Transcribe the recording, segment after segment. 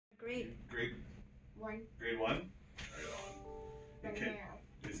Grade 1. Grade 1? Right on. Okay.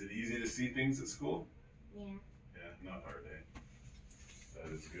 Is it easy to see things at school? Yeah. Yeah, not hard, eh?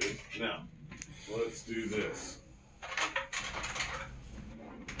 That is good. Now, let's do this.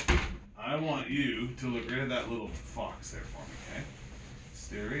 I want you to look right at that little fox there for me, okay?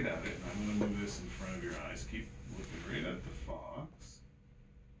 Stare right at it, and I'm going to move this in front of your eyes. Keep looking right at the fox.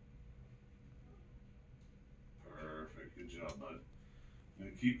 Perfect. Good job, bud. I'm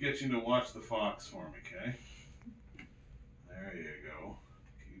going to keep getting you to watch the fox for me, okay? There you go.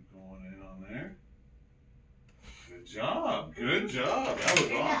 Keep going in on there. Good job. Good job. That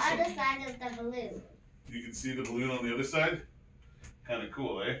was awesome. The other side of the balloon. You can see the balloon on the other side? Kind of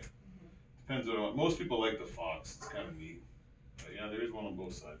cool, eh? Depends on, most people like the fox. It's kind of neat. But yeah, there is one on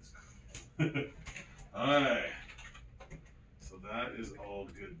both sides. Alright. So that is all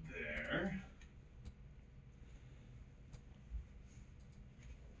good there.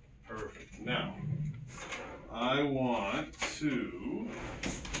 Perfect. Now, I want to